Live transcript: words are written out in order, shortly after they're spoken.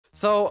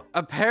So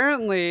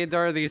apparently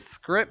there are these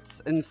scripts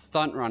in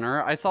Stunt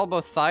Runner. I saw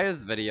both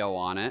Thia's video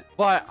on it,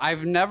 but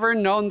I've never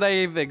known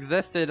they've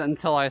existed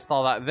until I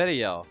saw that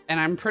video. And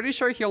I'm pretty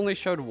sure he only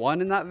showed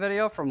one in that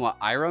video from what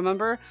I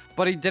remember,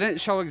 but he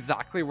didn't show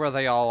exactly where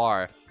they all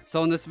are.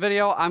 So in this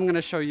video, I'm going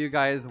to show you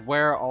guys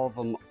where all of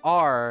them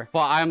are,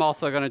 but I'm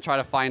also going to try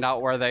to find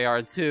out where they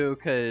are too,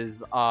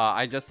 because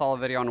I just saw a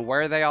video on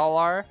where they all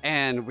are,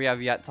 and we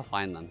have yet to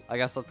find them. I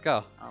guess let's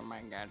go. Oh my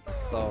god.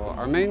 So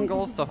our main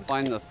goal is to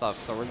find the stuff,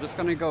 so we're just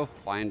going to go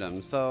find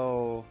them.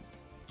 So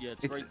Yeah,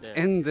 it's right there.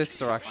 in this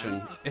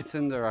direction. It's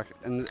in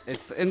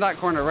it's in that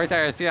corner right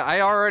there. See it? I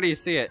already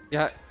see it.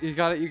 Yeah, you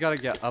got it. You got to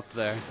get up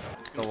there.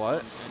 The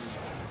what?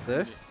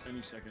 This?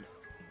 Any second.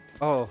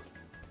 Oh.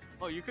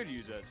 Oh, you could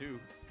use that too.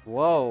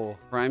 Whoa.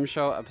 Crime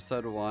Show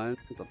episode 1,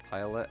 the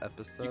pilot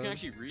episode. You can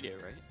actually read it,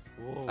 right?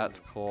 Whoa. That's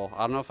cool.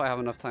 I don't know if I have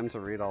enough time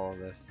to read all of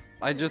this.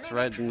 I just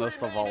read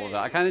most of all of it.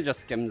 I kind of just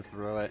skimmed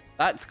through it.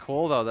 That's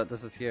cool though that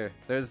this is here.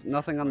 There's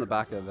nothing on the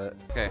back of it.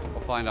 Okay,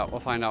 we'll find out.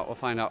 We'll find out. We'll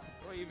find out.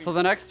 So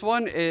the next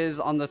one is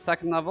on the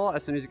second level.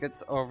 As soon as you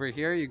get over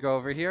here, you go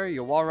over here,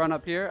 you wall run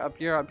up here, up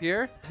here, up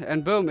here,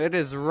 and boom, it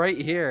is right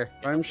here.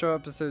 Crime Show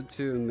episode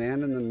 2,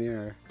 Man in the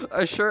Mirror.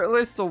 A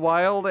shirtless,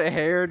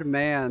 wild-haired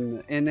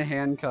man in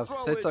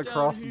handcuffs sits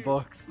across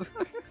books.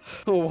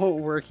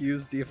 Won't work,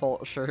 use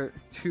default shirt.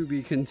 To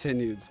be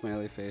continued,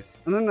 smiley face.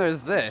 And then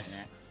there's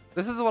this.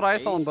 This is what I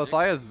saw in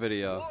Bothaya's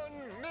video.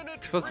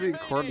 It's supposed to be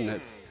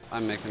coordinates.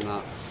 I'm making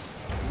that.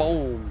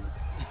 Boom.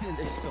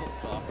 They spilled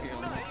coffee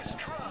on it.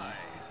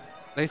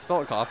 They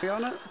spelled coffee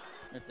on it?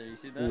 Right there, you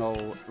see that?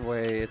 No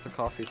way, it's a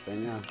coffee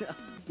stain, yeah.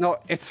 No,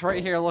 it's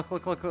right here. Look,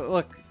 look, look, look,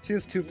 look. See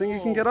this tube thing you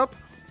can get up?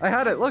 I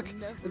had it, look.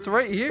 It's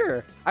right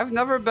here. I've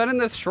never been in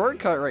this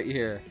shortcut right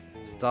here.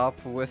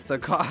 Stop with the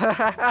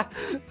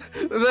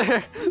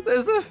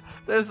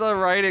there's a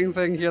writing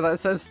thing here that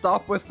says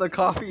stop with the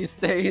coffee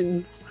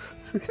stains.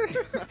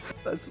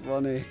 That's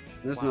funny.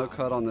 There's no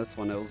code on this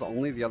one. It was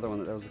only the other one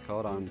that there was a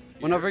code on.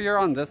 Whenever you're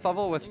on this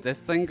level with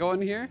this thing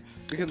going here,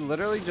 you could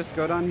literally just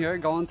go down here,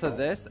 go into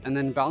this, and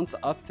then bounce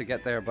up to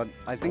get there. But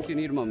I think you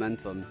need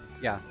momentum.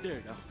 Yeah. There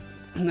you go.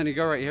 And then you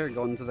go right here and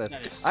go into this.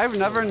 Nice. I've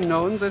never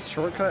known this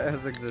shortcut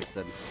has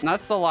existed. And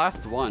that's the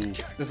last one.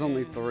 There's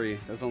only 3.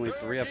 There's only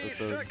 3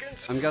 episodes.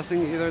 I'm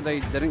guessing either they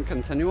didn't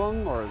continue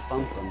them or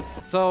something.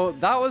 So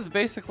that was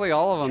basically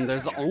all of them.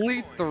 There's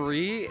only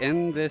 3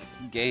 in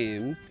this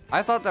game.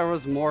 I thought there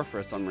was more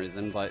for some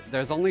reason, but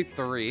there's only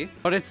 3.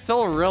 But it's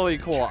still really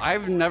cool.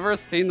 I've never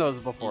seen those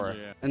before.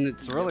 Yeah. And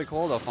it's really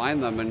cool to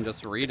find them and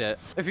just read it.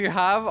 If you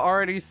have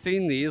already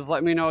seen these,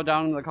 let me know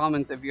down in the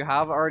comments if you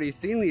have already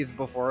seen these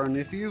before and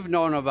if you've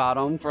known about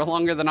them for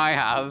longer than I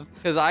have.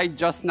 Because I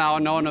just now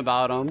known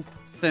about them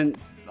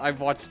since I've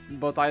watched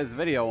Bothaya's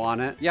video on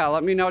it. Yeah,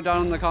 let me know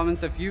down in the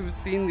comments if you've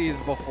seen these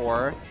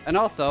before. And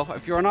also,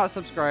 if you are not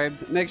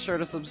subscribed, make sure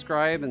to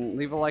subscribe and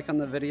leave a like on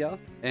the video.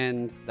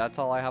 And that's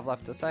all I have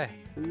left to say.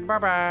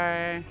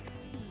 Bye-bye.